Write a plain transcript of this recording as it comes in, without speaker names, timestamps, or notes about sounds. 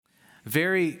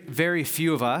Very, very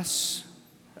few of us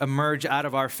emerge out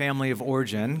of our family of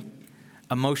origin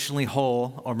emotionally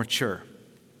whole or mature.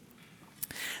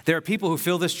 There are people who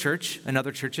fill this church and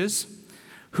other churches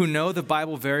who know the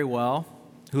Bible very well,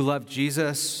 who love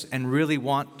Jesus and really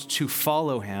want to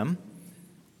follow him,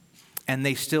 and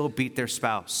they still beat their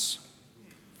spouse.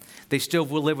 They still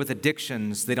will live with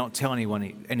addictions they don't tell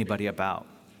anybody about.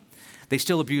 They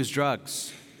still abuse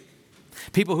drugs.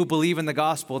 People who believe in the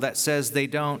gospel that says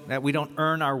that we don't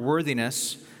earn our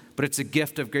worthiness, but it's a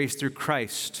gift of grace through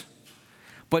Christ,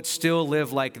 but still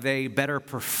live like they better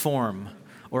perform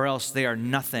or else they are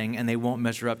nothing and they won't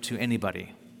measure up to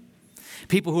anybody.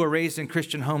 People who are raised in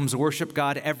Christian homes worship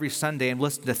God every Sunday and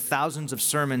listen to thousands of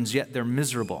sermons, yet they're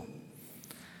miserable.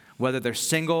 Whether they're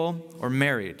single or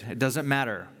married, it doesn't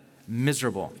matter.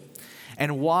 Miserable.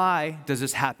 And why does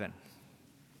this happen?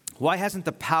 Why hasn't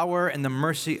the power and the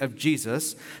mercy of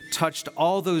Jesus touched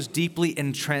all those deeply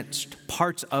entrenched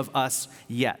parts of us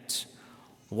yet?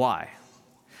 Why?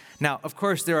 Now, of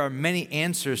course, there are many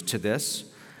answers to this,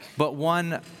 but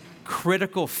one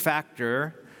critical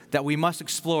factor that we must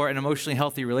explore in emotionally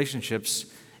healthy relationships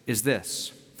is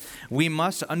this. We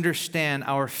must understand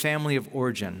our family of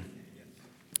origin.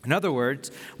 In other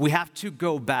words, we have to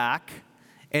go back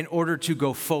in order to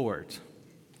go forward.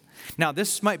 Now,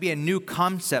 this might be a new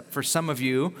concept for some of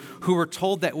you who were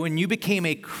told that when you became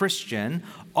a Christian,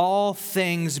 all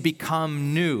things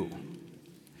become new.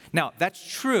 Now, that's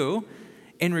true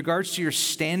in regards to your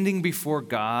standing before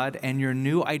God and your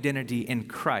new identity in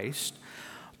Christ,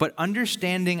 but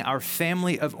understanding our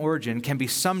family of origin can be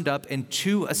summed up in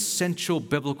two essential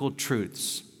biblical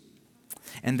truths,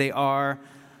 and they are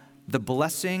the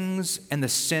blessings and the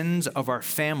sins of our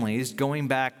families going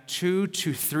back 2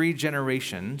 to 3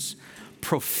 generations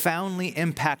profoundly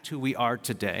impact who we are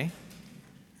today.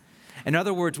 In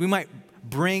other words, we might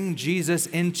bring Jesus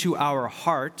into our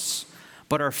hearts,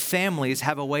 but our families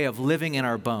have a way of living in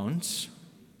our bones.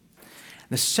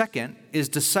 The second is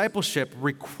discipleship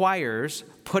requires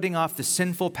putting off the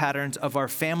sinful patterns of our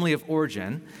family of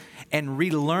origin and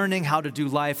relearning how to do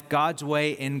life God's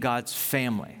way in God's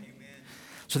family.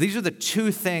 So these are the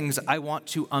two things I want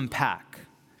to unpack.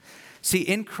 See,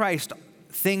 in Christ,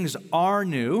 things are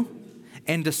new,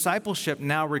 and discipleship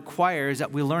now requires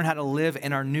that we learn how to live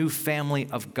in our new family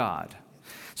of God.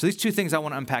 So these two things I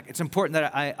want to unpack. It's important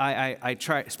that I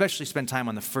try, especially spend time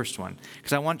on the first one,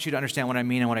 because I want you to understand what I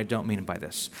mean and what I don't mean by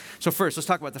this. So first, let's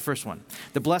talk about the first one.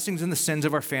 The blessings and the sins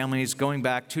of our families going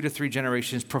back 2 to 3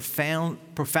 generations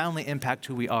profoundly impact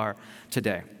who we are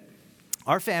today.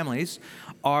 Our families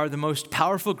are the most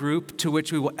powerful group to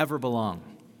which we will ever belong.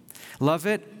 Love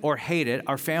it or hate it,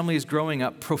 our families growing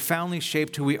up profoundly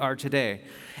shaped who we are today.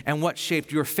 And what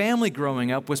shaped your family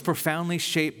growing up was profoundly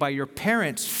shaped by your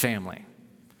parents' family.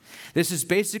 This is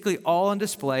basically all on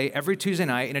display every Tuesday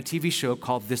night in a TV show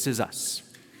called This Is Us.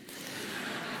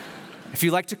 If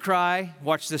you like to cry,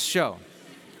 watch this show.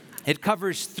 It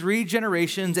covers 3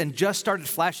 generations and just started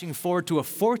flashing forward to a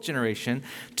 4th generation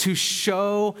to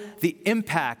show the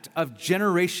impact of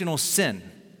generational sin,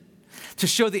 to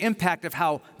show the impact of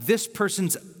how this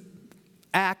person's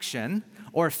action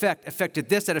or effect affected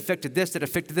this, that affected this, that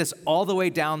affected this, all the way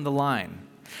down the line.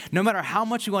 No matter how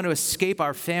much we want to escape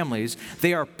our families,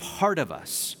 they are part of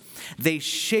us. They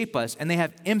shape us, and they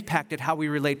have impacted how we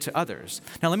relate to others.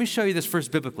 Now, let me show you this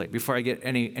first biblically before I get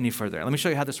any further. Let me show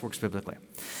you how this works biblically.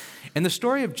 In the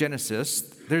story of Genesis,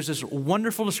 there's this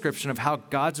wonderful description of how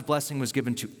God's blessing was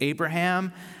given to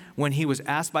Abraham when he was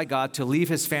asked by God to leave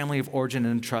his family of origin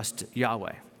and trust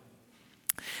Yahweh.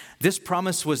 This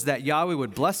promise was that Yahweh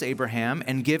would bless Abraham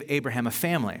and give Abraham a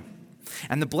family.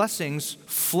 And the blessings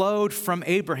flowed from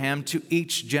Abraham to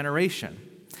each generation.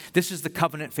 This is the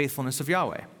covenant faithfulness of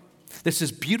Yahweh. This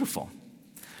is beautiful.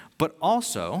 But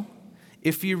also,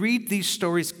 if you read these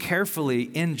stories carefully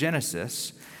in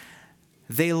Genesis,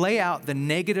 they lay out the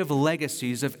negative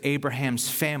legacies of Abraham's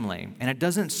family, and it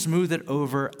doesn't smooth it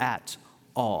over at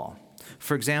all.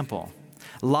 For example,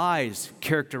 lies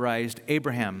characterized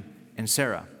Abraham and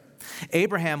Sarah.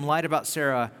 Abraham lied about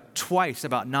Sarah twice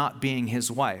about not being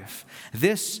his wife.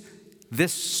 This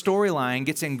storyline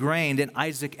gets ingrained in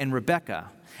Isaac and Rebekah,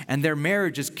 and their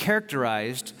marriage is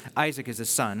characterized. Isaac is a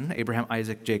son, Abraham,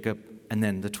 Isaac, Jacob, and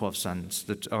then the 12 sons,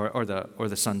 or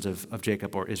the sons of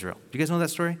Jacob or Israel. Do you guys know that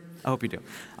story? I hope you do.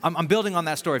 I'm building on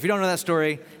that story. If you don't know that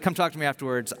story, come talk to me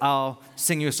afterwards. I'll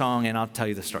sing you a song and I'll tell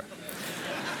you the story.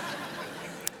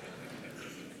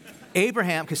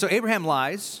 So Abraham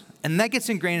lies And that gets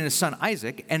ingrained in his son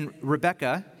Isaac and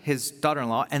Rebekah, his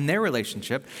daughter-in-law, and their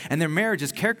relationship. And their marriage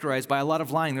is characterized by a lot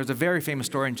of lying. There's a very famous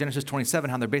story in Genesis 27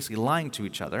 how they're basically lying to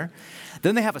each other.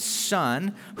 Then they have a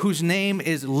son whose name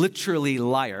is literally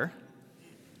liar.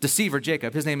 Deceiver,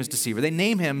 Jacob. His name is Deceiver. They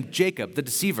name him Jacob, the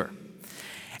deceiver.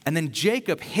 And then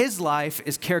Jacob, his life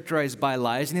is characterized by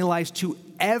lies, and he lies to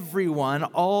everyone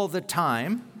all the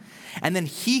time. And then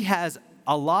he has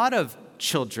a lot of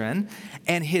children,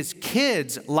 and his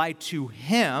kids lie to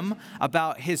him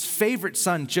about his favorite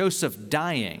son Joseph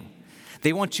dying.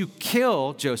 They want to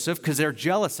kill Joseph because they're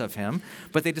jealous of him,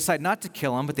 but they decide not to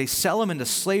kill him, but they sell him into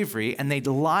slavery, and they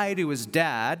lie to his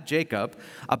dad, Jacob,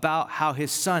 about how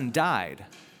his son died.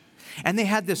 And they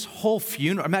had this whole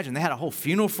funeral. Imagine, they had a whole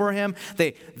funeral for him.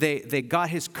 They got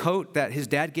his coat that his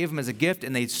dad gave him as a gift,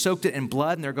 and they soaked it in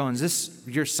blood, and they're going, is this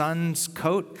your son's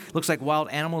coat? Looks like wild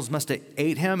animals must have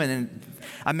ate him. And then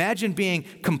imagine being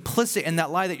complicit in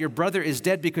that lie that your brother is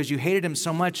dead because you hated him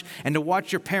so much, and to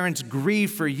watch your parents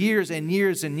grieve for years and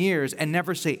years and years and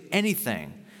never say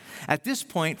anything. At this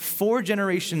point, 4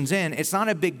 generations in, it's not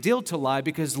a big deal to lie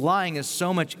because lying is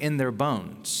so much in their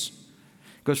bones.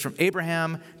 It goes from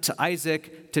Abraham to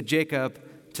Isaac to Jacob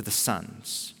to the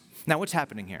sons. Now, what's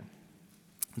happening here?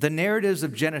 The narratives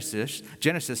of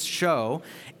Genesis show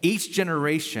each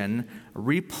generation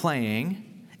replaying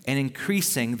and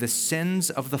increasing the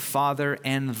sins of the father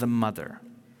and the mother.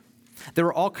 There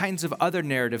are all kinds of other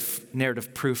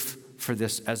narrative proof for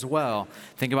this as well.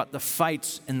 Think about the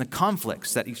fights and the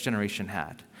conflicts that each generation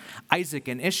had. Isaac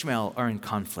and Ishmael are in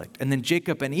conflict, and then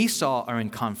Jacob and Esau are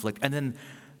in conflict, and then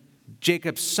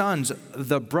Jacob's sons,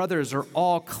 the brothers, are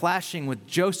all clashing with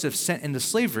Joseph sent into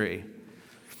slavery.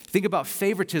 Think about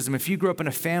favoritism. If you grew up in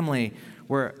a family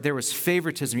where there was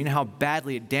favoritism, you know how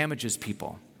badly it damages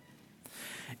people.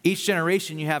 Each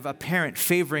generation, you have a parent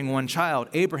favoring one child.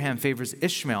 Abraham favors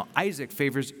Ishmael. Isaac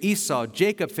favors Esau.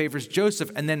 Jacob favors Joseph,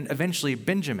 and then eventually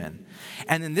Benjamin.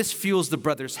 And then this fuels the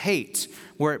brothers' hate,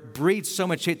 where it breeds so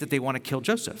much hate that they want to kill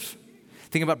Joseph.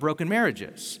 Think about broken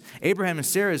marriages. Abraham and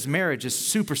Sarah's marriage is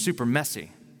super, super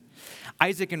messy.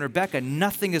 Isaac and Rebekah,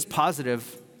 nothing is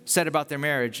positive said about their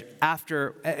marriage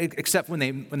except when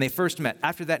they first met.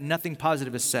 After that, nothing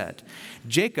positive is said.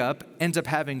 Jacob ends up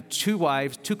having 2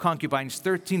 wives, 2 concubines,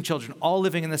 13 children, all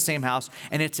living in the same house,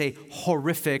 and it's a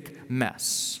horrific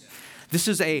mess. This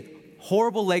is a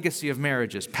horrible legacy of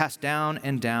marriages passed down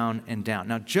and down and down.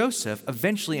 Now, Joseph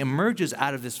eventually emerges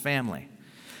out of this family.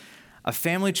 A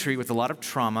family tree with a lot of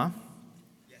trauma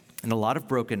and a lot of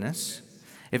brokenness.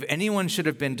 If anyone should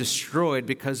have been destroyed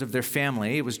because of their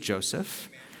family, it was Joseph.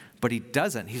 But he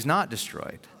doesn't. He's not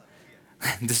destroyed.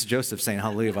 This is Joseph saying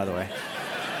hallelujah, by the way.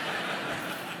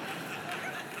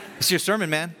 It's your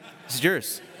sermon, man. It's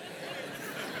yours.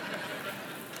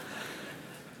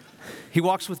 He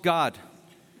walks with God.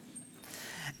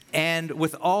 And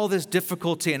with all this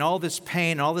difficulty and all this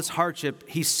pain and all this hardship,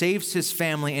 he saves his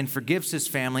family and forgives his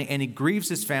family, and he grieves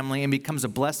his family and becomes a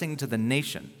blessing to the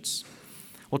nations.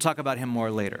 We'll talk about him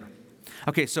more later.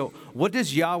 Okay, so what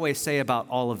does Yahweh say about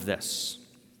all of this?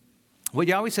 What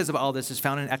Yahweh says about all this is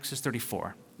found in Exodus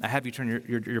 34. I have you turn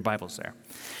your Bibles there.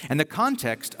 And the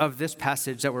context of this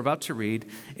passage that we're about to read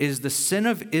is the sin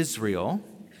of Israel.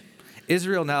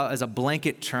 Israel now as a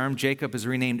blanket term. Jacob is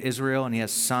renamed Israel, and he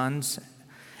has sons,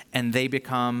 and they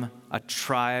become a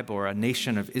tribe or a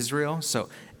nation of Israel. So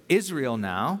Israel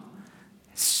now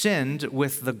sinned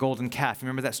with the golden calf.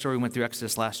 Remember that story we went through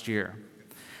Exodus last year.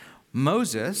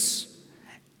 Moses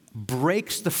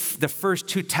breaks the first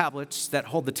 2 tablets that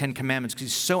hold the 10 commandments because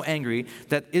he's so angry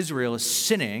that Israel is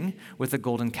sinning with the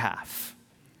golden calf.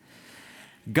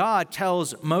 God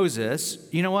tells Moses,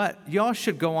 you know what? Y'all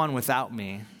should go on without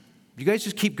me. You guys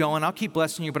just keep going. I'll keep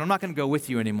blessing you, but I'm not going to go with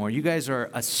you anymore. You guys are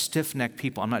a stiff-necked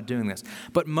people. I'm not doing this.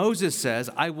 But Moses says,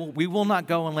 we will not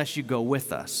go unless you go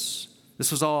with us.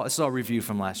 This is all review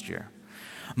from last year.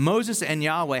 Moses and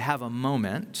Yahweh have a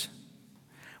moment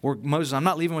where Moses, I'm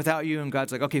not leaving without you. And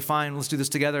God's like, okay, fine, let's do this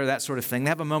together, that sort of thing. They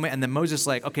have a moment, and then Moses is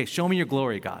like, okay, show me your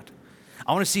glory, God.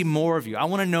 I want to see more of you. I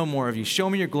want to know more of you. Show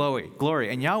me your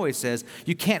glory. And Yahweh says,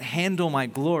 you can't handle my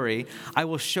glory. I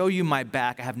will show you my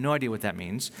back. I have no idea what that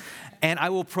means. And I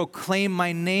will proclaim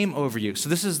my name over you. So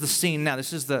this is the scene now.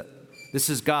 This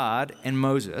is God and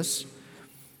Moses.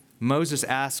 Moses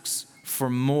asks for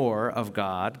more of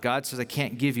God. God says, I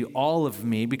can't give you all of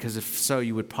me because if so,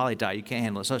 you would probably die. You can't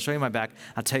handle it. So I'll show you my back.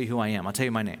 I'll tell you who I am. I'll tell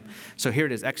you my name. So here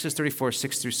it is, Exodus 34,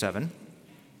 6-7.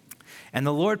 And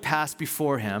the Lord passed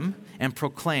before him and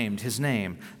proclaimed his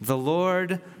name, the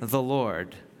Lord,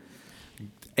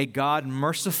 a God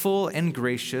merciful and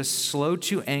gracious, slow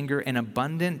to anger and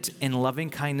abundant in loving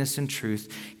kindness and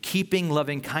truth, keeping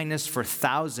loving kindness for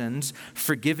thousands,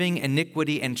 forgiving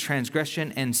iniquity and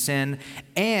transgression and sin,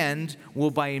 and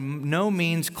will by no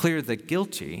means clear the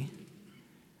guilty,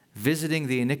 visiting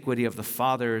the iniquity of the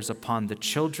fathers upon the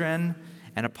children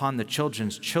and upon the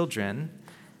children's children,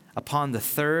 upon the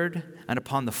third and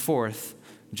upon the fourth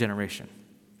generation.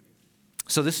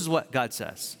 So this is what God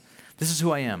says. This is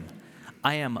who I am.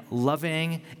 I am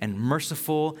loving and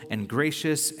merciful and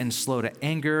gracious and slow to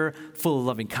anger, full of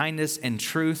loving kindness and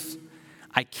truth.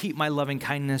 I keep my loving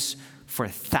kindness for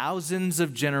thousands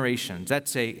of generations.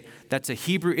 That's a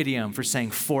Hebrew idiom for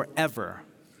saying forever.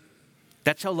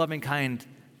 That's how loving kind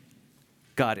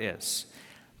God is.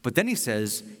 But then he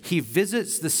says, he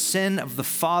visits the sin of the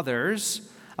fathers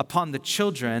upon the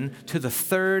children to the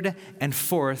third and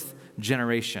fourth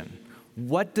generation.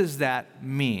 What does that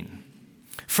mean?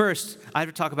 First, I have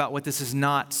to talk about what this is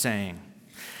not saying.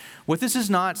 What this is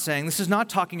not saying, this is not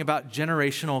talking about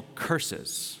generational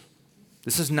curses.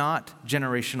 This is not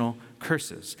generational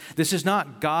curses. This is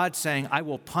not God saying, I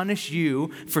will punish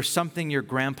you for something your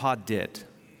grandpa did.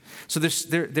 So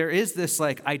there is this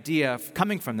idea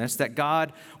coming from this that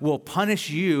God will punish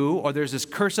you, or there's this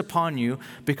curse upon you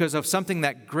because of something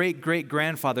that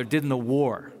great-great-grandfather did in the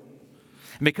war.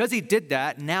 And because he did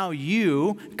that, now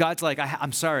God's like,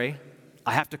 I'm sorry,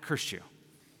 I have to curse you.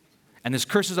 And this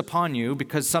curse is upon you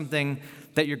because something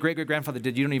that your great-great-grandfather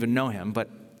did, you don't even know him, but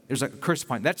there's a curse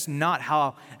upon you. That's not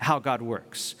how God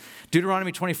works.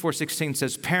 Deuteronomy 24:16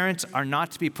 says, parents are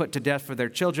not to be put to death for their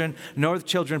children, nor the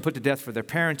children put to death for their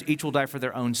parents. Each will die for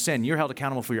their own sin. You're held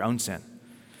accountable for your own sin.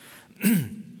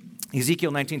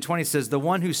 Ezekiel 19:20 says, the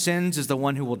one who sins is the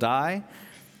one who will die.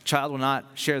 Child will not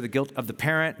share the guilt of the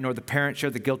parent, nor the parent share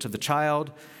the guilt of the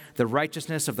child. The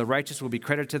righteousness of the righteous will be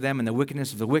credited to them, and the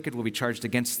wickedness of the wicked will be charged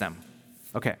against them.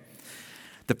 Okay.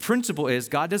 The principle is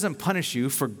God doesn't punish you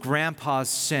for grandpa's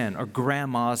sin or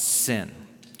grandma's sin.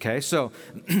 Okay, so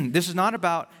this is not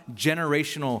about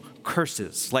generational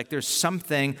curses. Like there's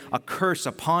a curse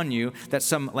upon you that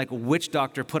some witch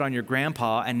doctor put on your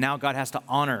grandpa, and now God has to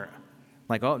honor.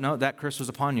 Like, oh no, that curse was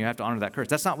upon you. I have to honor that curse.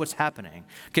 That's not what's happening.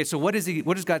 Okay, so what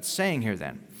is God saying here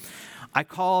then? I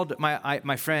called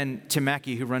my friend Tim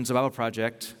Mackey, who runs the Bible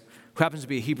Project, who happens to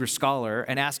be a Hebrew scholar,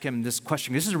 and asked him this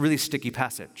question. This is a really sticky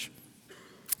passage.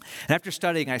 And after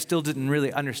studying, I still didn't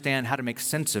really understand how to make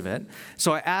sense of it.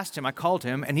 So I called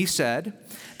him, and he said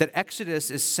that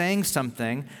Exodus is saying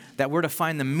something that we're to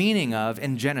find the meaning of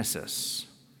in Genesis.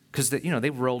 Because they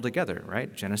roll together,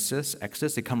 right? Genesis,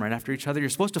 Exodus, they come right after each other. You're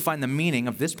supposed to find the meaning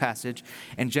of this passage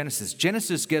in Genesis.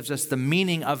 Genesis gives us the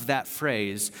meaning of that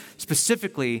phrase,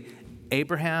 specifically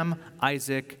Abraham,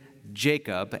 Isaac,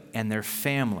 Jacob, and their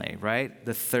family, right?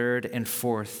 The third and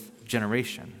fourth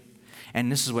generation. And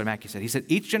this is what Mackey said. He said,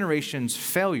 each generation's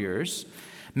failures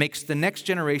makes the next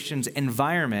generation's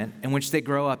environment in which they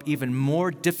grow up even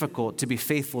more difficult to be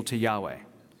faithful to Yahweh.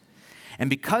 And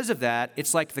because of that,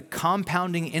 it's like the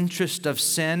compounding interest of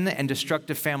sin and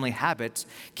destructive family habits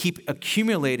keep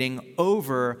accumulating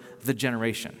over the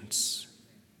generations.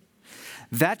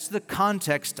 That's the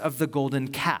context of the golden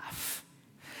calf.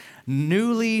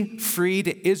 Newly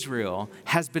freed Israel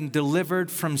has been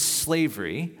delivered from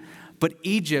slavery, but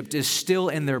Egypt is still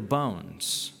in their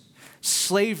bones.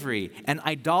 Slavery and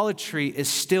idolatry is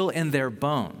still in their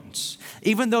bones.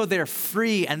 Even though they're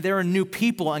free and they're a new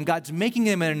people and God's making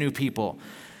them a new people,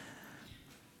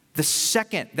 the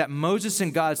second that Moses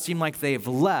and God seem like they've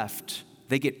left,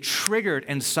 they get triggered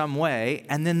in some way,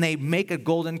 and then they make a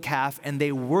golden calf and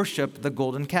they worship the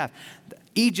golden calf.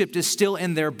 Egypt is still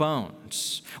in their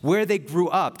bones. Where they grew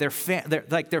up, their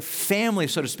family,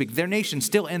 so to speak, their nation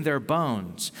still in their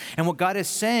bones. And what God is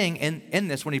saying in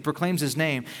this, when he proclaims his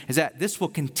name, is that this will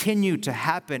continue to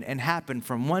happen and happen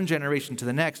from one generation to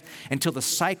the next until the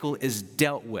cycle is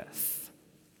dealt with.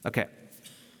 Okay,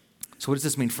 so what does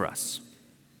this mean for us?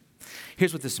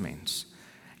 Here's what this means.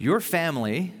 Your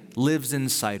family lives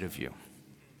inside of you.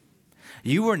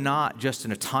 You are not just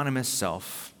an autonomous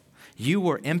self. You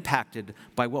were impacted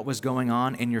by what was going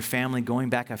on in your family going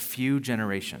back a few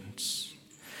generations.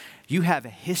 You have a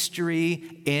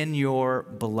history in your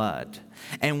blood.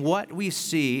 And what we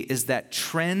see is that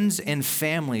trends in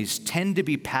families tend to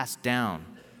be passed down.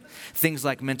 Things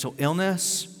like mental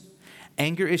illness,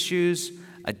 anger issues,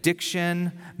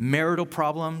 addiction, marital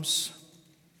problems.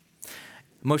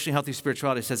 Emotionally Healthy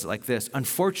Spirituality says it like this: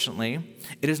 unfortunately,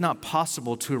 it is not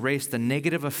possible to erase the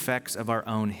negative effects of our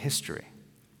own history.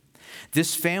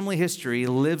 This family history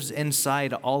lives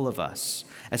inside all of us,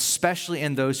 especially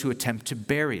in those who attempt to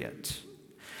bury it.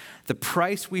 The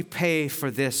price we pay for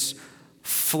this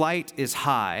Flight is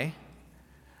high.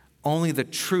 Only the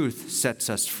truth sets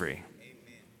us free.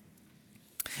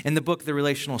 In the book, The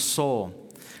Relational Soul,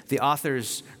 the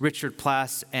authors Dr. Richard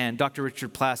Plass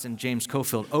and James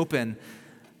Cofield open,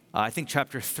 I think,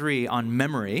 chapter 3 on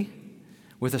memory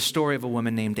with a story of a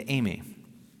woman named Amy.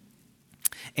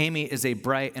 Amy is a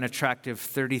bright and attractive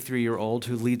 33-year-old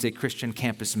who leads a Christian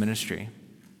campus ministry.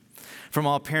 From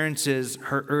all appearances,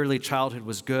 her early childhood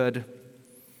was good.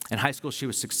 In high school, she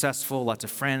was successful, lots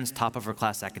of friends, top of her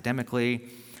class academically.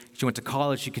 She went to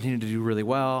college, she continued to do really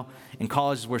well. In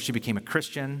college is where she became a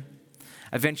Christian.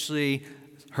 Eventually,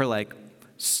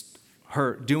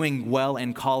 her doing well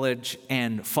in college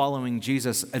and following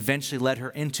Jesus eventually led her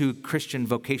into Christian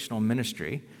vocational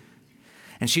ministry.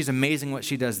 And she's amazing what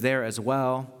she does there as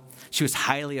well. She was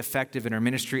highly effective in her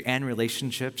ministry and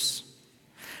relationships.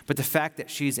 But the fact that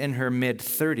she's in her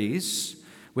mid-30s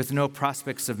with no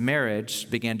prospects of marriage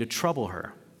began to trouble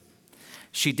her.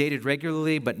 She dated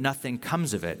regularly, but nothing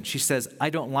comes of it. She says, I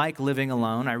don't like living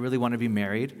alone. I really want to be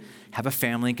married, have a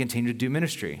family, and continue to do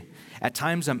ministry. At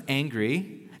times I'm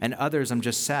angry, and others I'm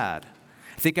just sad.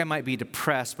 I think I might be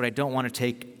depressed, but I don't want to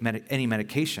take any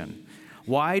medication.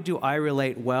 Why do I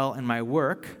relate well in my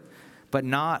work, but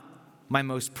not my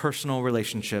most personal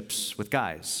relationships with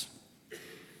guys?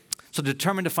 So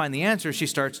determined to find the answer, she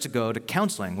starts to go to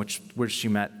counseling, where she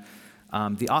met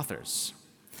the authors.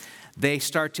 They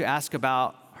start to ask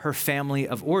about her family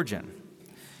of origin.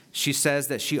 She says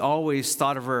that she always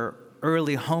thought of her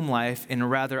early home life in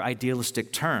rather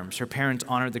idealistic terms. Her parents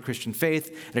honored the Christian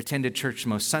faith and attended church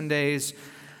most Sundays.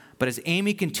 But as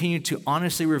Amy continued to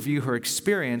honestly review her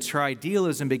experience, her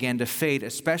idealism began to fade,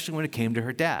 especially when it came to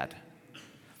her dad.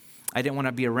 I didn't want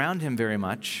to be around him very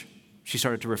much, she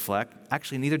started to reflect.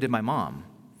 Actually, neither did my mom.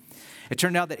 It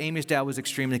turned out that Amy's dad was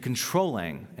extremely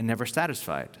controlling and never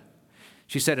satisfied.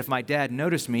 She said if my dad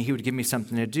noticed me, he would give me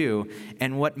something to do.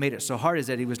 And what made it so hard is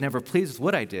that he was never pleased with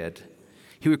what I did.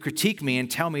 He would critique me and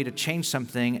tell me to change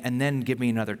something and then give me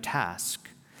another task.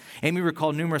 Amy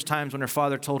recalled numerous times when her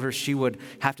father told her she would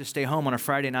have to stay home on a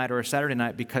Friday night or a Saturday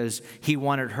night because he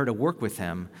wanted her to work with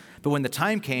him. But when the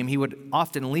time came, he would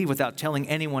often leave without telling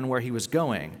anyone where he was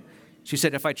going. She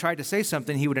said if I tried to say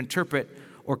something, he would interrupt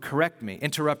or correct me.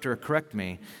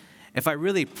 If I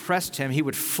really pressed him, he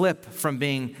would flip from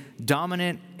being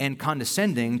dominant and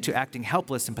condescending to acting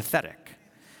helpless and pathetic.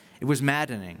 It was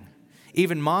maddening.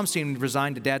 Even mom seemed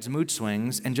resigned to dad's mood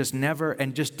swings and just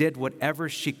did whatever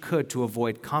she could to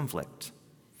avoid conflict.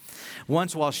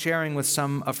 Once, while sharing with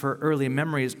some of her early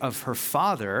memories of her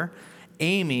father,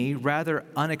 Amy rather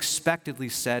unexpectedly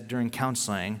said during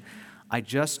counseling, I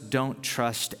just don't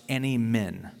trust any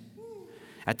men.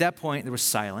 At that point, there was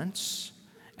silence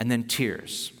and then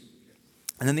tears.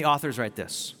 And then the authors write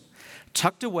this: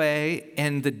 tucked away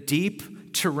in the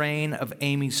deep terrain of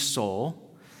Amy's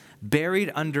soul,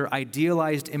 buried under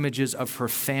idealized images of her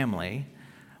family,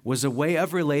 was a way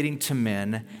of relating to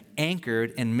men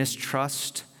anchored in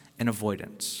mistrust and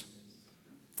avoidance.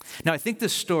 Now, I think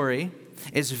this story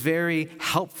is very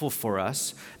helpful for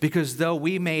us because though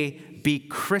we may be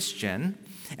Christian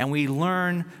and we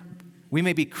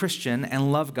may be Christian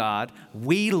and love God,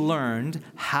 we learned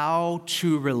how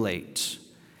to relate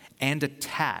and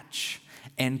attach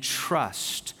and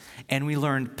trust, and we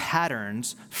learned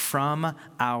patterns from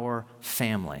our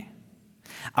family.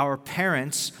 Our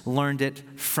parents learned it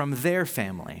from their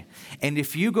family. And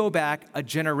if you go back a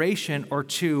generation or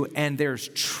two and there's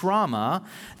trauma,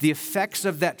 the effects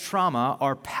of that trauma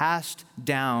are passed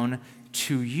down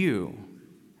to you.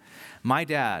 My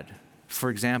dad, for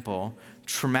example,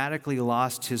 traumatically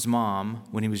lost his mom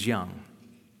when he was young.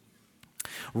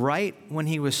 Right when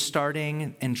he was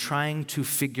starting and trying to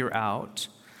figure out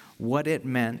what it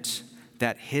meant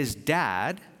that his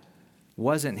dad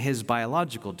wasn't his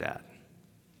biological dad,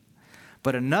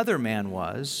 but another man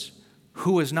was,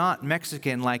 who was not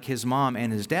Mexican like his mom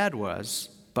and his dad was,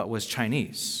 but was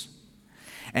Chinese.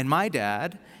 And my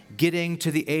dad, getting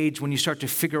to the age when you start to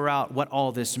figure out what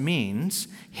all this means,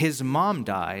 his mom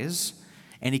dies,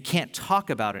 and he can't talk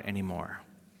about it anymore.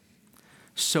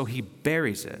 So he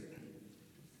buries it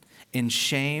in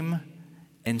shame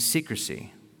and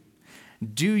secrecy.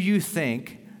 Do you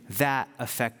think that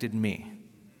affected me?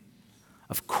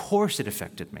 Of course it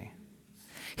affected me.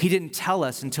 He didn't tell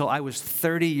us until I was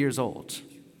 30 years old.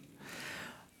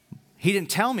 He didn't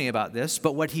tell me about this,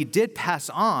 but what he did pass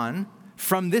on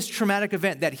from this traumatic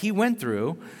event that he went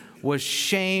through was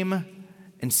shame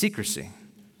and secrecy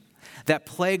that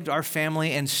plagued our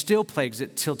family and still plagues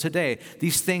it till today.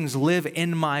 These things live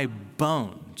in my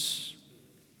bones.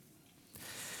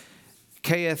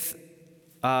 Kenneth,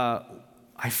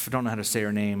 I don't know how to say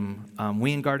her name,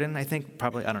 Weingarten, I think,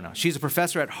 probably, I don't know. She's a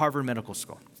professor at Harvard Medical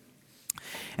School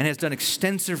and has done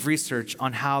extensive research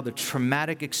on how the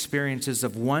traumatic experiences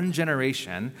of one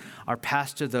generation are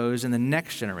passed to those in the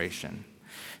next generation.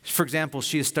 For example,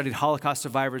 she has studied Holocaust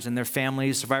survivors and their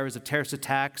families, survivors of terrorist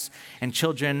attacks, and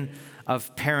children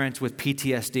of parents with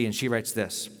PTSD, and she writes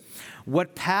this: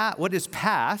 What is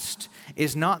past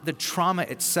is not the trauma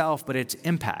itself, but its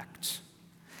impact.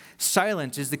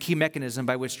 Silence is the key mechanism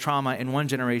by which trauma in one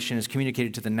generation is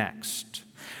communicated to the next.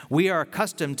 We are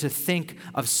accustomed to think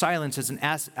of silence as an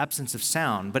absence of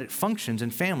sound, but it functions in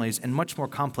families in much more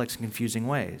complex and confusing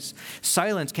ways.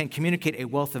 Silence can communicate a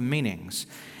wealth of meanings.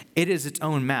 It is its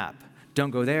own map.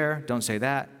 Don't go there, don't say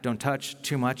that, don't touch,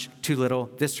 too much, too little,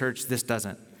 this hurts, this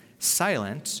doesn't.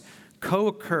 Silence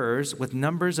co-occurs with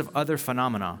numbers of other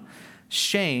phenomena.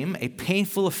 Shame, a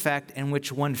painful effect in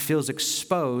which one feels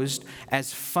exposed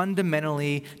as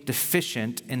fundamentally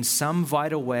deficient in some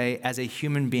vital way as a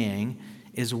human being,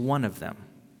 is one of them.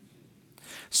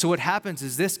 So what happens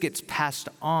is this gets passed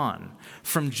on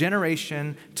from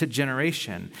generation to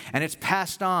generation. And it's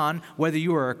passed on whether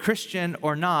you are a Christian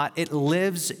or not. It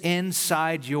lives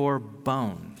inside your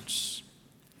bones.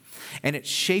 And it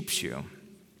shapes you.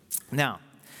 Now,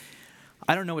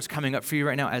 I don't know what's coming up for you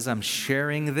right now as I'm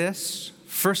sharing this.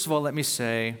 First of all, let me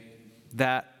say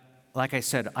that, like I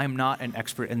said, I'm not an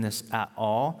expert in this at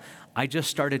all. I just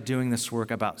started doing this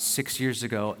work about 6 years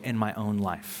ago in my own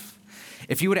life.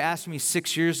 If you would have asked me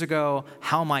 6 years ago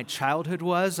how my childhood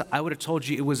was, I would have told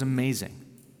you it was amazing.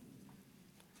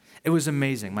 It was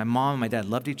amazing. My mom and my dad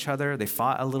loved each other. They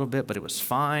fought a little bit, but it was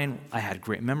fine. I had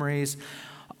great memories.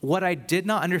 What I did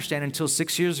not understand until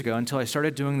 6 years ago, until I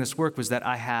started doing this work, was that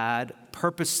I had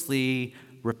purposely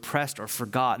repressed or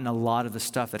forgotten a lot of the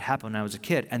stuff that happened when I was a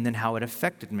kid, and then how it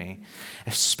affected me,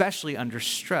 especially under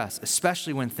stress,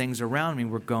 especially when things around me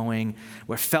were going,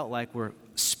 where it felt like were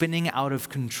spinning out of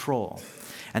control.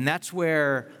 And that's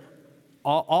where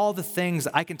all the things,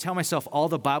 I can tell myself all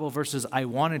the Bible verses I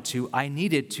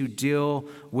needed to deal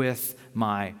with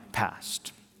my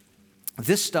past.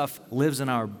 This stuff lives in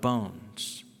our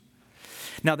bones.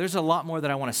 Now, there's a lot more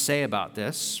that I want to say about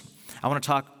this. I want to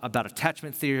talk about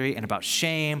attachment theory and about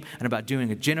shame and about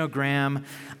doing a genogram.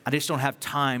 I just don't have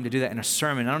time to do that in a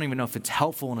sermon. I don't even know if it's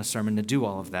helpful in a sermon to do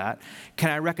all of that. Can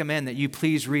I recommend that you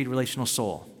please read Relational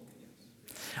Soul?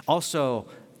 Also,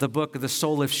 the book The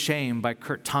Soul Lifts Shame by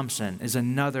Curt Thompson is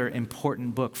another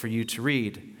important book for you to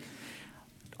read.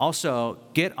 Also,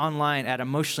 get online at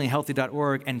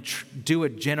emotionallyhealthy.org and do a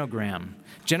genogram.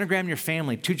 Genogram your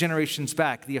family 2 generations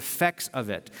back, the effects of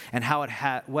it, and how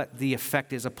what the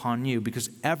effect is upon you,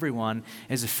 because everyone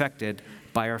is affected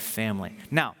by our family.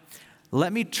 Now,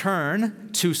 let me turn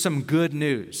to some good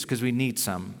news, because we need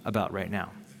some about right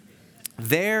now.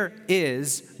 There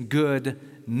is good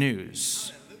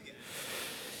news.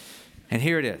 And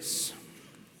here it is.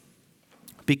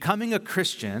 Becoming a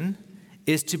Christian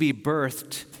is to be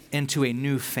birthed into a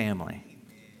new family.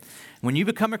 When you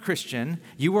become a Christian,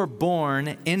 you are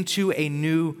born into a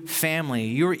new family.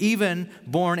 You're even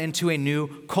born into a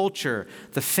new culture,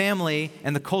 the family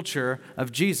and the culture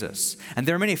of Jesus. And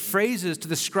there are many phrases to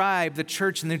describe the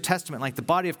church in the New Testament, like the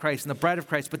body of Christ and the bride of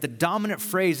Christ, but the dominant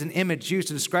phrase and image used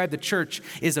to describe the church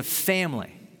is a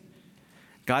family.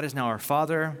 God is now our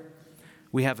Father.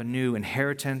 We have a new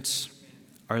inheritance.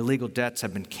 Our legal debts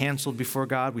have been canceled before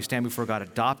God. We stand before God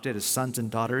adopted as sons and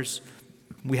daughters.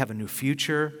 We have a new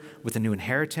future with a new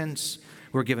inheritance.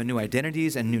 We're given new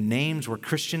identities and new names. We're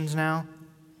Christians now.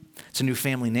 It's a new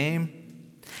family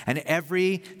name. And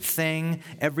everything,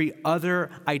 every other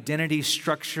identity,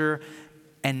 structure,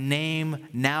 and name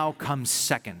now comes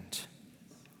second.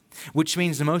 Which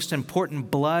means the most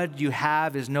important blood you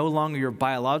have is no longer your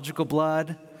biological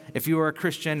blood. If you are a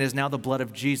Christian, it is now the blood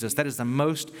of Jesus. That is the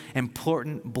most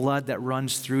important blood that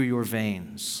runs through your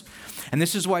veins. And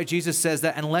this is why Jesus says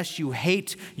that unless you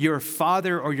hate your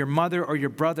father or your mother or your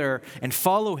brother and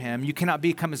follow him, you cannot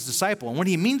become his disciple. And what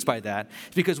he means by that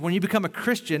is because when you become a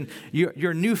Christian,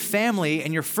 your new family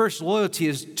and your first loyalty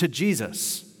is to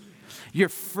Jesus. Your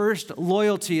first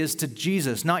loyalty is to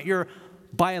Jesus, not your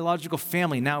biological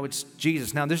family. Now it's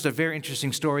Jesus. Now there's a very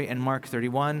interesting story in Mark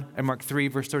 3,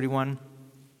 verse 31.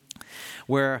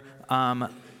 Where, I'll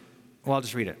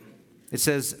just read it. It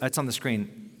says, it's on the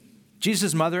screen.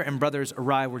 Jesus' mother and brothers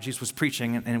arrived where Jesus was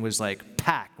preaching, and it was like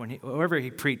packed. Wherever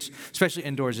he preached, especially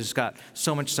indoors, it's got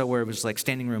so much so where it was like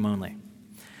standing room only.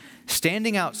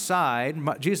 Standing outside,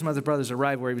 Jesus' mother and brothers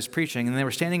arrived where he was preaching, and they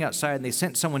were standing outside, and they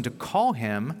sent someone to call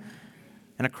him,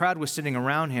 and a crowd was sitting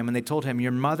around him, and they told him,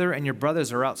 your mother and your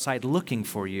brothers are outside looking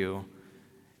for you.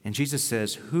 And Jesus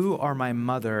says, who are my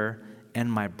mother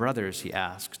and my brothers?" he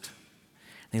asked.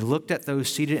 And he looked at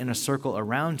those seated in a circle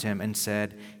around him and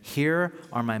said, "Here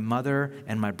are my mother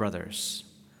and my brothers.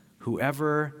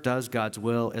 Whoever does God's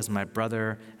will is my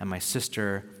brother and my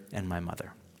sister and my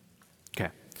mother."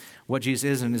 Okay, what Jesus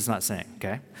is and is not saying,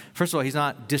 okay? First of all, he's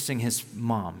not dissing his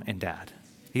mom and dad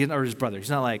or his brother. He's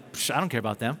not like, "I don't care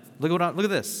about them. Look at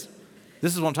this.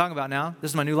 This is what I'm talking about now.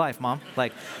 This is my new life, Mom."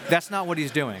 Like, that's not what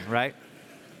he's doing, right?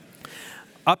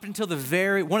 Up until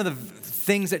one of the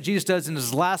things that Jesus does in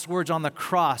his last words on the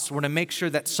cross were to make sure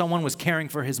that someone was caring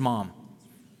for his mom.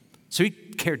 So he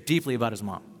cared deeply about his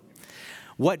mom.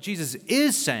 What Jesus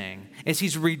is saying is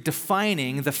he's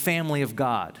redefining the family of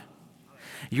God.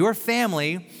 Your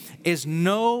family is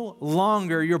no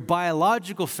longer your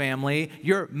biological family.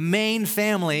 Your main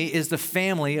family is the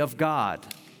family of God.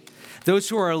 Those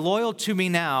who are loyal to me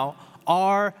now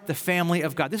are the family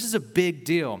of God. This is a big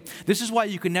deal. This is why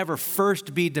you can never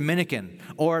first be Dominican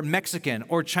or Mexican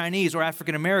or Chinese or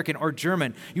African American or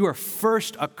German. You are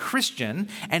first a Christian,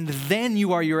 and then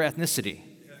you are your ethnicity.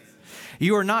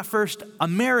 You are not first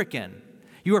American.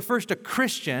 You are first a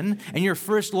Christian, and you're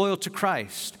first loyal to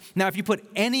Christ. Now, if you put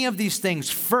any of these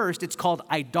things first, it's called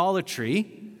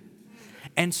idolatry,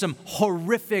 and some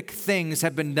horrific things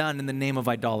have been done in the name of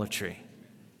idolatry.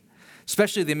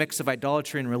 Especially the mix of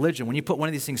idolatry and religion. When you put one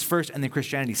of these things first and then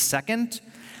Christianity second,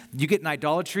 you get an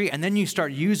idolatry, and then you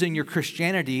start using your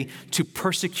Christianity to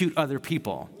persecute other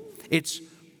people. It's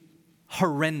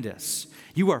horrendous.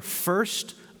 You are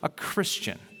first a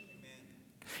Christian.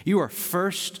 You are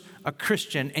first a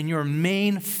Christian, and your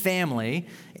main family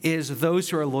is those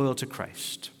who are loyal to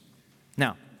Christ.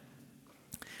 Now,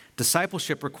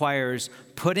 discipleship requires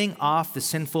putting off the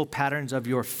sinful patterns of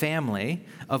your family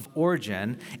of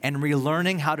origin and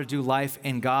relearning how to do life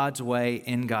in God's way,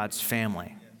 in God's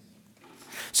family.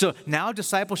 So now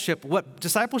what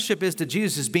discipleship is to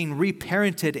Jesus is being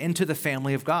reparented into the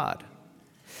family of God.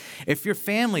 If your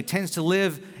family tends to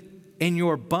live in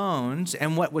your bones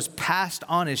and what was passed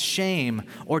on as shame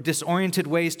or disoriented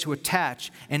ways to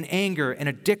attach and anger and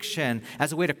addiction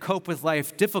as a way to cope with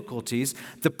life difficulties,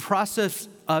 the process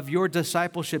of your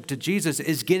discipleship to Jesus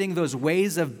is getting those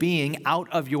ways of being out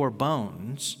of your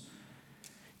bones.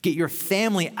 Get your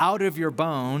family out of your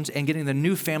bones and getting the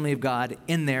new family of God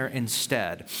in there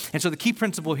instead. And so the key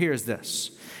principle here is this: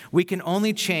 we can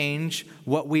only change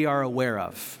what we are aware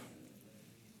of.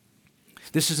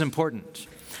 This is important.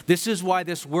 This is why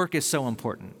this work is so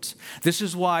important. This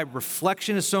is why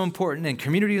reflection is so important, and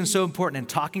community is so important, and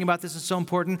talking about this is so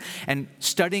important, and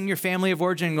studying your family of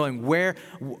origin and going,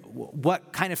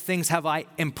 what kind of things have I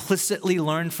implicitly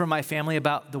learned from my family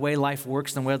about the way life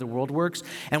works and the way the world works,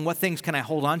 and what things can I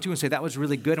hold on to and say that was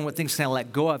really good, and what things can I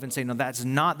let go of and say, no, that's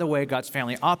not the way God's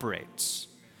family operates.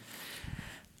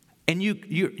 And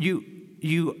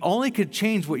you only could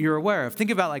change what you're aware of.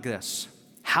 Think about it like this.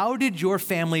 How did your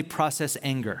family process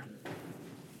anger?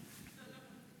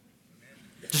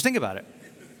 Just think about it.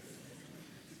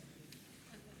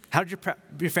 How did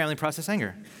your family process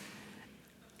anger?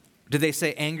 Did they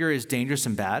say anger is dangerous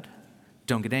and bad?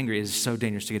 Don't get angry. It is so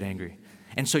dangerous to get angry.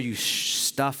 And so you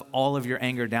stuff all of your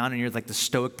anger down, and you're like the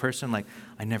stoic person, like,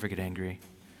 I never get angry.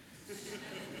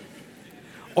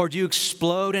 Or do you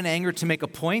explode in anger to make a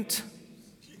point?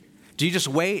 Do you just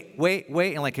wait,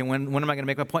 and like, when am I going to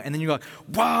make my point? And then you go,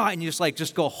 wow, and you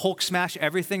just go Hulk smash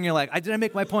everything. You're like, I didn't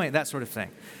make my point, that sort of thing.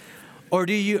 Or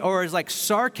is like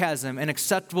sarcasm an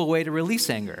acceptable way to release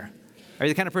anger? Are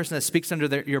you the kind of person that speaks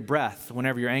under your breath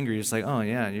whenever you're angry? You're just like, oh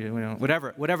yeah,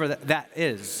 whatever that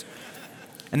is.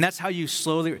 And that's how you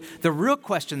slowly, the real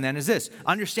question then is this: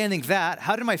 understanding that,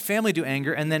 how did my family do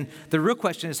anger? And then the real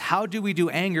question is, how do we do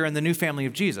anger in the new family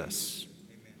of Jesus?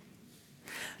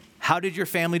 How did your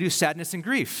family do sadness and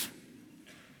grief?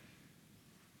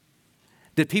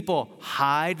 Did people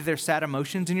hide their sad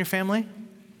emotions in your family?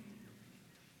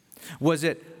 Was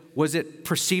it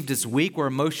perceived as weak? Were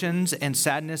emotions and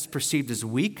sadness perceived as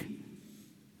weak?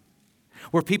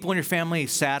 Were people in your family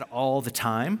sad all the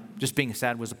time? Just being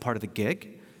sad was a part of the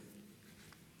gig?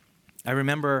 I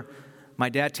remember my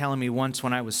dad telling me once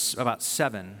when I was about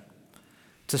 7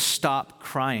 to stop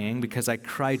crying because I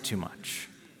cried too much.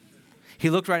 He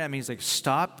looked right at me. He's like,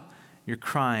 stop, you're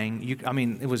crying.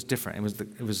 It was different.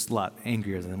 It was a lot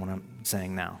angrier than what I'm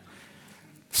saying now.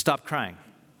 Stop crying.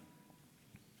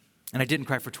 And I didn't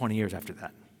cry for 20 years after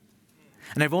that.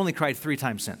 And I've only cried 3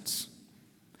 times since.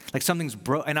 Like something's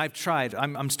broke, and I've tried.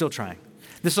 I'm still trying.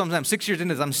 This is what I'm 6 years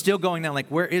into this. I'm still going down, like,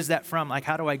 where is that from? Like,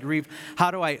 how do I grieve?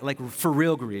 How do I, for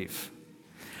real grieve?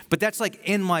 But that's like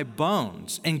in my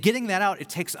bones. And getting that out, it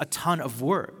takes a ton of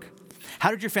work. How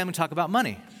did your family talk about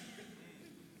money?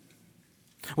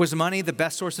 Was money the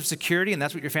best source of security, and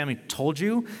that's what your family told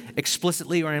you,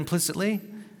 explicitly or implicitly?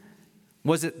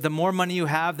 Was it the more money you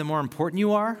have, the more important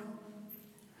you are?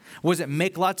 Was it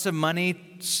make lots of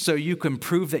money so you can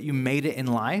prove that you made it in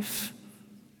life?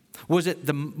 Was it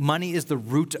the money is the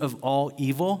root of all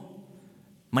evil?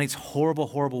 Money's a horrible,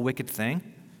 horrible, wicked thing.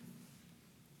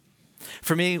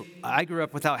 For me, I grew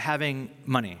up without having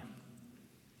money,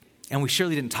 and we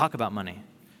surely didn't talk about money.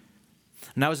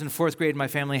 When I was in 4th grade, my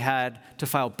family had to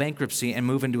file bankruptcy and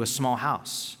move into a small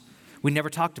house. We never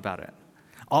talked about it.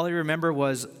 All I remember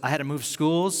was I had to move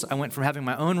schools. I went from having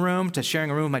my own room to sharing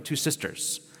a room with my 2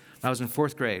 sisters when I was in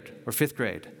 4th grade or 5th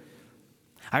grade.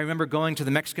 I remember going to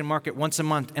the Mexican market once a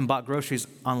month and bought groceries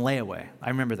on layaway. I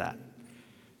remember that.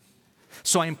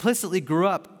 So I implicitly grew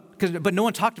up, but no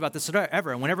one talked about this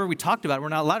ever. And whenever we talked about it, we're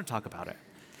not allowed to talk about it.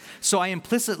 So I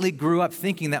implicitly grew up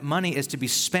thinking that money is to be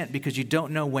spent because you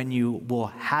don't know when you will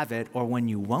have it or when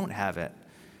you won't have it.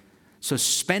 So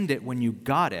spend it when you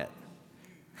got it.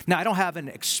 Now, I don't have an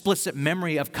explicit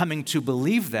memory of coming to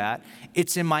believe that.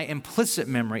 It's in my implicit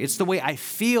memory. It's the way I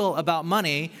feel about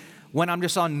money when I'm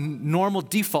just on normal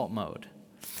default mode.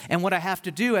 And what I have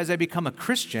to do as I become a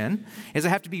Christian is I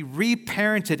have to be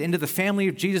reparented into the family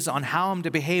of Jesus on how I'm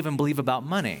to behave and believe about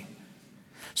money.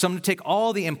 So I'm going to take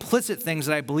all the implicit things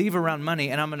that I believe around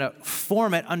money and I'm going to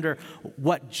form it under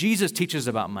what Jesus teaches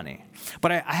about money.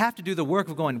 But I have to do the work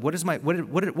of going, what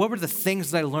were the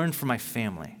things that I learned from my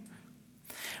family?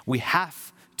 We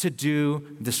have to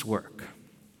do this work.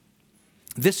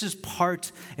 This is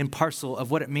part and parcel of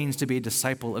what it means to be a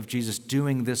disciple of Jesus,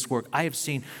 doing this work. I've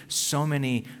seen so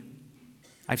many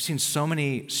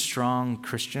strong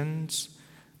Christians,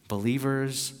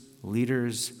 believers,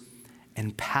 leaders,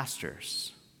 and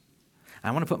pastors.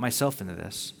 I want to put myself into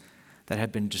this, that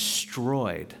have been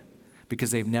destroyed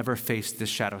because they've never faced this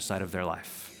shadow side of their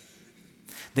life.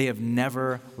 They have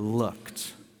never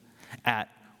looked at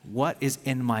what is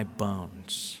in my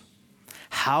bones.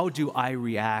 How do I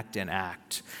react and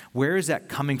act? Where is that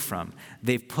coming from?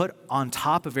 They've put on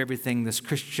top of everything this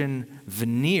Christian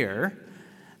veneer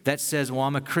that says, well,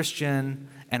 I'm a Christian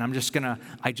and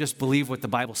I just believe what the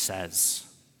Bible says.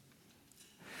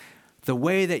 The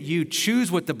way that you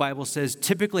choose what the Bible says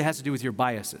typically has to do with your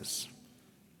biases.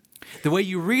 The way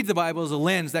you read the Bible is a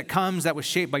lens that was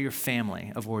shaped by your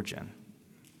family of origin.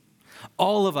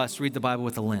 All of us read the Bible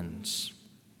with a lens.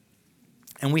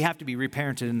 And we have to be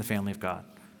reparented in the family of God.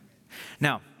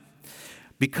 Now,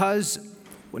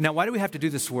 why do we have to do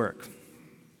this work?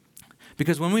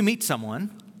 Because when we meet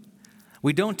someone,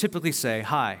 we don't typically say,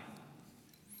 hi,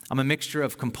 I'm a mixture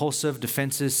of compulsive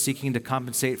defenses seeking to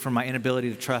compensate for my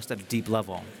inability to trust at a deep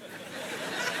level.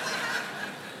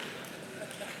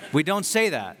 We don't say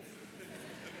that,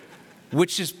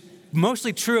 which is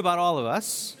mostly true about all of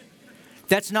us.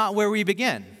 That's not where we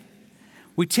begin.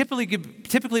 We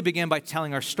typically begin by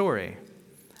telling our story.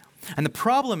 And the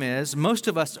problem is, most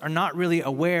of us are not really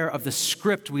aware of the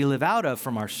script we live out of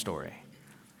from our story.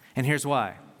 And here's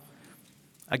why.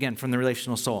 Again, from the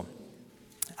relational soul.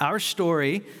 Our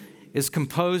story is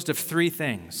composed of 3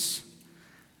 things: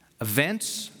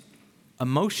 events,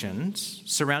 emotions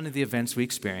surrounding the events we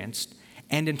experienced,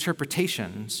 and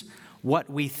interpretations, what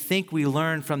we think we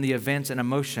learn from the events and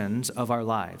emotions of our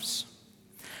lives.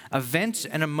 Events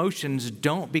and emotions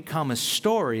don't become a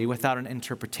story without an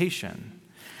interpretation.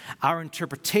 Our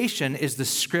interpretation is the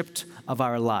script of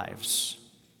our lives.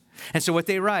 And so what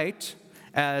they write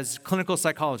as clinical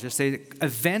psychologists, they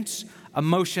events,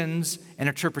 emotions, and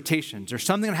interpretations. There's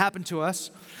something that happened to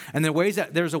us, and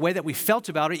there's a way that we felt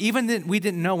about it, even that we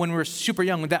didn't know when we were super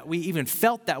young that we even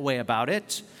felt that way about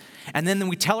it. And then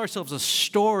we tell ourselves a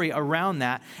story around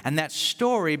that, and that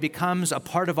story becomes a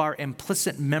part of our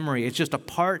implicit memory. It's just a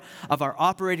part of our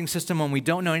operating system when we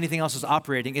don't know anything else is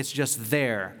operating. It's just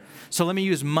there. So let me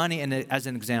use money as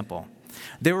an example.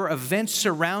 There were events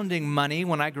surrounding money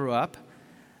when I grew up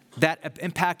that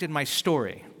impacted my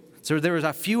story. So there was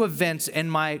a few events in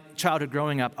my childhood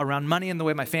growing up around money and the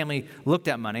way my family looked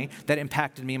at money that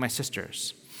impacted me and my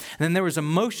sisters. And then there was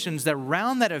emotions that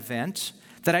around that event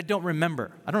that I don't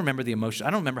remember. I don't remember the emotion.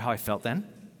 I don't remember how I felt then.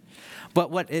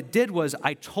 But what it did was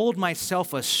I told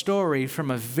myself a story from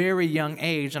a very young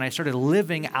age, and I started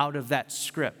living out of that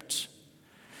script.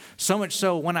 So much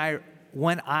so when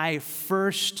I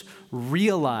first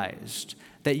realized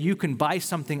that you can buy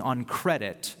something on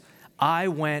credit, I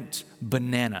went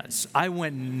bananas. I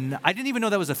didn't even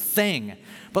know that was a thing.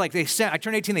 But like I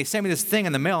turned 18, they sent me this thing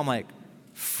in the mail. I'm like,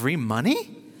 free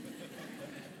money?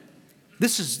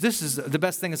 This is the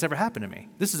best thing that's ever happened to me.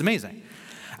 This is amazing.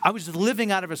 I was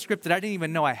living out of a script that I didn't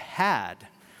even know I had.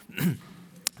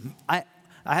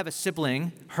 have a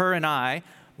sibling, her and I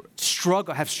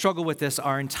have struggled with this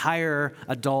our entire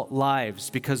adult lives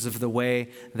because of the way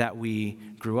that we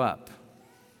grew up.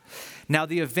 Now,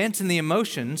 the events and the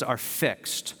emotions are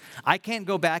fixed. I can't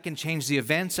go back and change the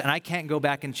events, and I can't go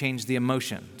back and change the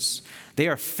emotions. They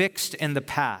are fixed in the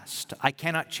past. I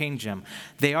cannot change them.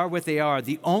 They are what they are.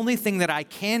 The only thing that I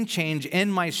can change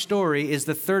in my story is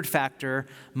the third factor,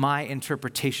 my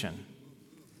interpretation.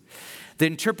 The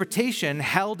interpretation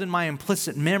held in my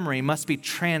implicit memory must be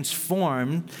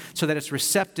transformed so that it's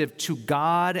receptive to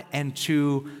God and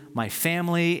to my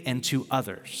family and to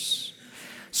others.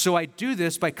 So I do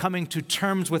this by coming to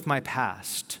terms with my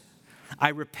past. I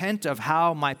repent of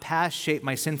how my past shaped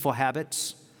my sinful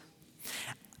habits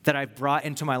that I've brought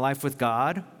into my life with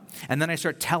God, and then I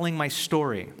start telling my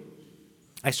story.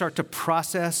 I start to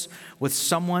process with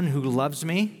someone who loves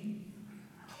me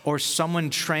or someone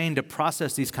trained to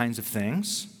process these kinds of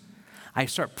things. I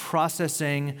start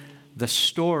processing the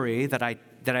story that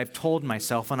I've told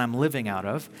myself and I'm living out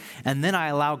of, and then I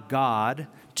allow God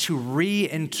to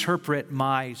reinterpret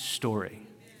my story.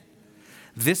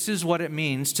 This is what it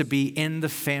means to be in the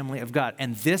family of God.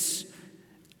 And this,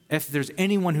 if there's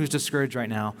anyone who's discouraged right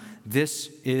now, this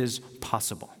is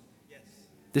possible.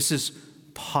 This is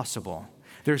possible.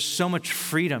 There's so much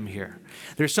freedom here.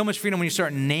 There's so much freedom when you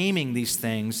start naming these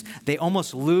things. They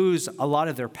almost lose a lot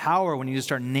of their power when you just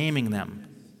start naming them.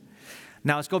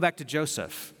 Now let's go back to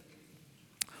Joseph.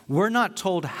 We're not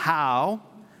told how,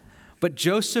 but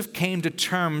Joseph came to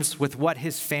terms with what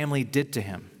his family did to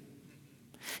him.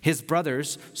 His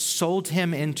brothers sold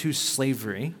him into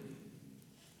slavery.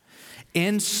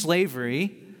 In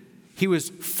slavery, he was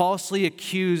falsely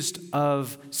accused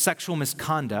of sexual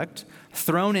misconduct,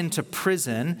 thrown into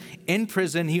prison. In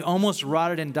prison, he almost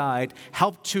rotted and died,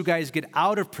 helped two guys get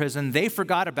out of prison. They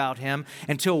forgot about him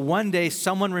until one day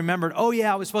someone remembered, oh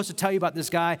yeah, I was supposed to tell you about this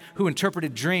guy who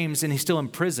interpreted dreams, and he's still in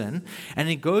prison. And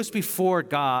he goes before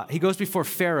God, he goes before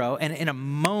Pharaoh, and in a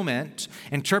moment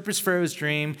interprets Pharaoh's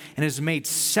dream and is made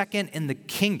second in the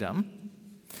kingdom.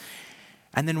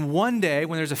 And then one day,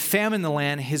 when there's a famine in the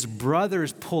land, his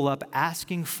brothers pull up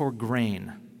asking for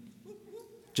grain.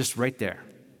 Just right there.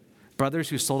 Brothers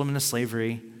who sold him into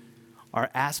slavery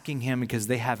are asking him because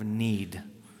they have need.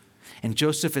 And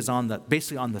Joseph is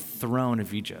basically on the throne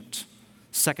of Egypt,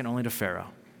 second only to Pharaoh.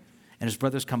 And his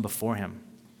brothers come before him.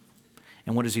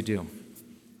 And what does he do?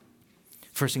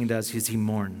 First thing he does is he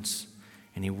mourns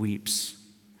and he weeps.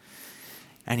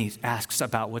 And he asks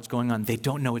about what's going on. They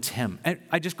don't know it's him. And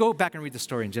I just go back and read the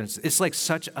story in Genesis. It's like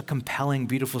such a compelling,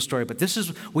 beautiful story. But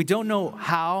we don't know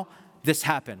how this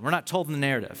happened. We're not told in the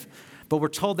narrative. But we're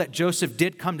told that Joseph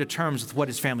did come to terms with what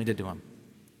his family did to him.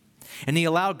 And he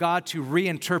allowed God to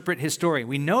reinterpret his story.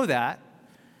 We know that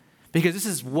because this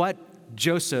is what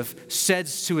Joseph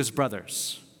says to his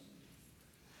brothers.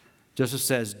 Joseph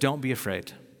says, don't be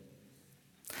afraid.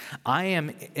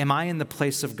 Am I in the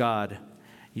place of God?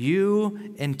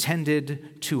 You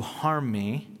intended to harm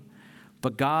me,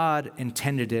 but God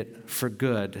intended it for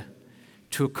good,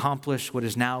 to accomplish what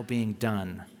is now being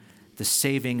done, the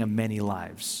saving of many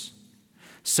lives.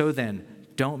 So then,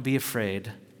 don't be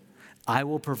afraid. I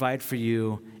will provide for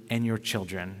you and your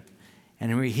children.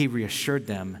 And he reassured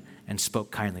them and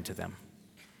spoke kindly to them.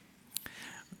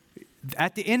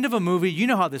 At the end of a movie, you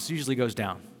know how this usually goes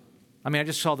down. I mean, I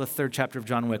just saw the 3rd chapter of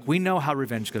John Wick. We know how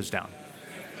revenge goes down.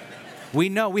 We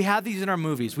know, we have these in our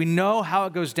movies. We know how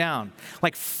it goes down.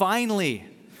 Like finally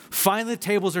the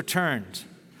tables are turned.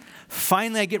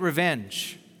 Finally I get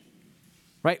revenge.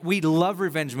 Right? We love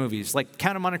revenge movies, like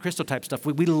Count of Monte Cristo type stuff.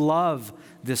 We love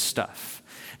this stuff.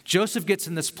 Joseph gets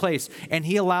in this place, and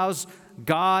he allows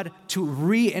God to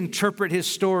reinterpret his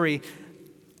story.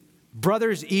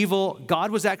 Brothers evil, God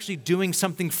was actually doing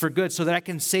something for good so that I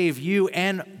can save you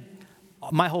and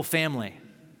my whole family.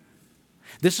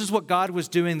 This is what God was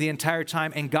doing the entire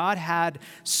time, and God had,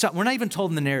 we're not even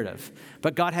told in the narrative,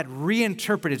 but God had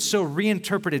reinterpreted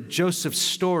Joseph's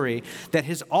story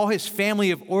that all his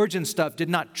family of origin stuff did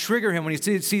not trigger him when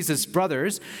he sees his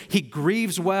brothers. He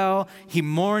grieves well, he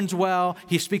mourns well,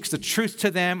 he speaks the truth to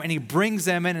them, and he brings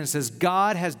them in and says,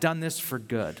 God has done this for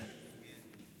good.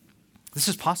 This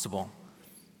is possible.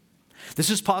 This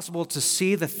is possible to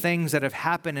see the things that have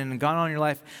happened and gone on in your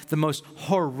life, the most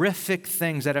horrific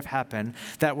things that have happened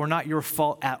that were not your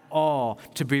fault at all,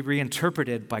 to be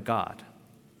reinterpreted by God.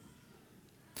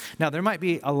 Now, there might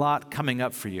be a lot coming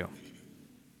up for you.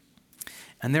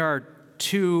 And there are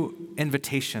 2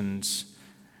 invitations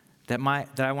that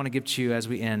I want to give to you as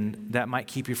we end that might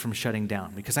keep you from shutting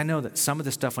down. Because I know that some of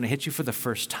this stuff, when it hits you for the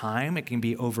first time, it can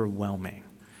be overwhelming.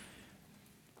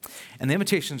 And the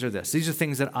invitations are this. These are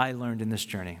things that I learned in this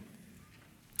journey.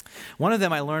 One of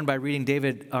them I learned by reading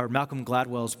Malcolm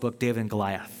Gladwell's book, David and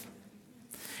Goliath.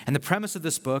 And the premise of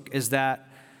this book is that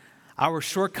our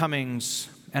shortcomings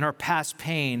and our past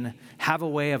pain have a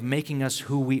way of making us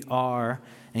who we are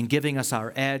and giving us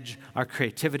our edge, our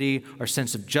creativity, our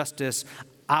sense of justice,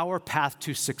 our path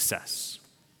to success.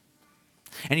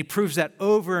 And he proves that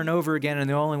over and over again in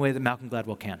the only way that Malcolm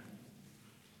Gladwell can.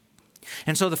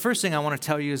 And so the first thing I want to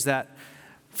tell you is that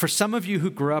for some of you who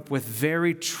grew up with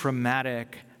very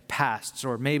traumatic pasts,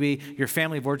 or maybe your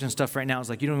family of origin stuff right now is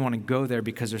like you don't even want to go there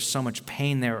because there's so much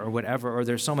pain there or whatever, or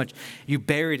there's so much, you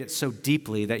buried it so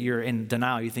deeply that you're in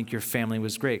denial. You think your family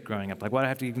was great growing up. Like, why do I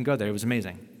have to even go there? It was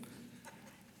amazing.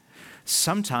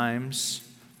 Sometimes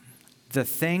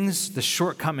the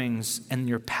shortcomings in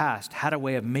your past had a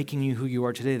way of making you who you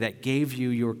are today that gave you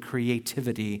your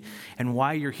creativity and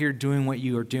why you're here doing what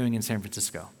you are doing in San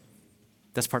Francisco.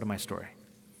 That's part of my story.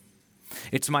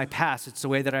 It's my past. It's the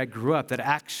way that I grew up that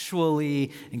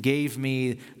actually gave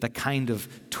me the kind of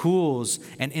tools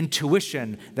and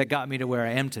intuition that got me to where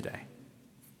I am today.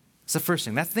 It's the first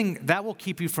thing. That will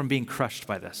keep you from being crushed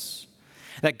by this.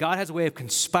 That God has a way of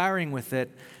conspiring with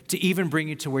it to even bring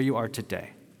you to where you are today.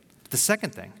 The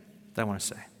second thing that I want to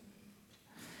say,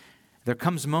 there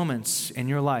comes moments in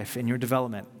your life, in your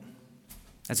development,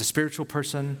 as a spiritual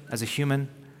person, as a human,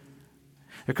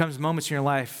 there comes moments in your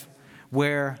life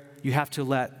where you have to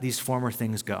let these former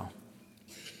things go.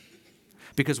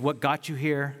 Because what got you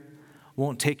here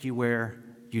won't take you where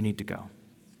you need to go.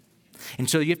 And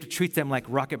so you have to treat them like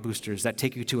rocket boosters that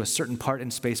take you to a certain part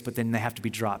in space, but then they have to be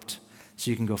dropped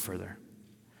so you can go further.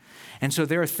 And so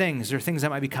there are things that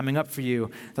might be coming up for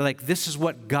you that like, this is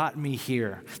what got me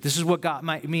here. This is what got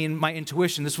me and my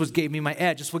intuition. This is what gave me my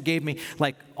edge. This is what gave me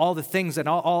like all the things and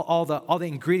all the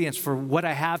ingredients for what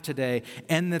I have today.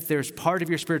 And that there's part of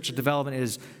your spiritual development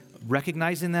is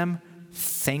recognizing them,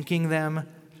 thanking them,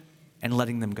 and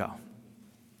letting them go.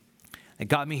 It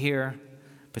got me here,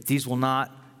 but these will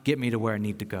not get me to where I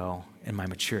need to go in my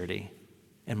maturity,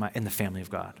 in the family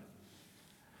of God.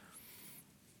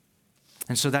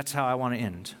 And so that's how I want to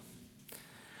end.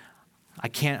 I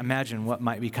can't imagine what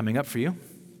might be coming up for you,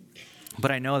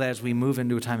 but I know that as we move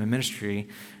into a time of ministry,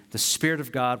 the Spirit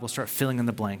of God will start filling in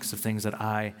the blanks of things that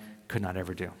I could not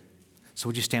ever do. So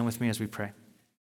would you stand with me as we pray?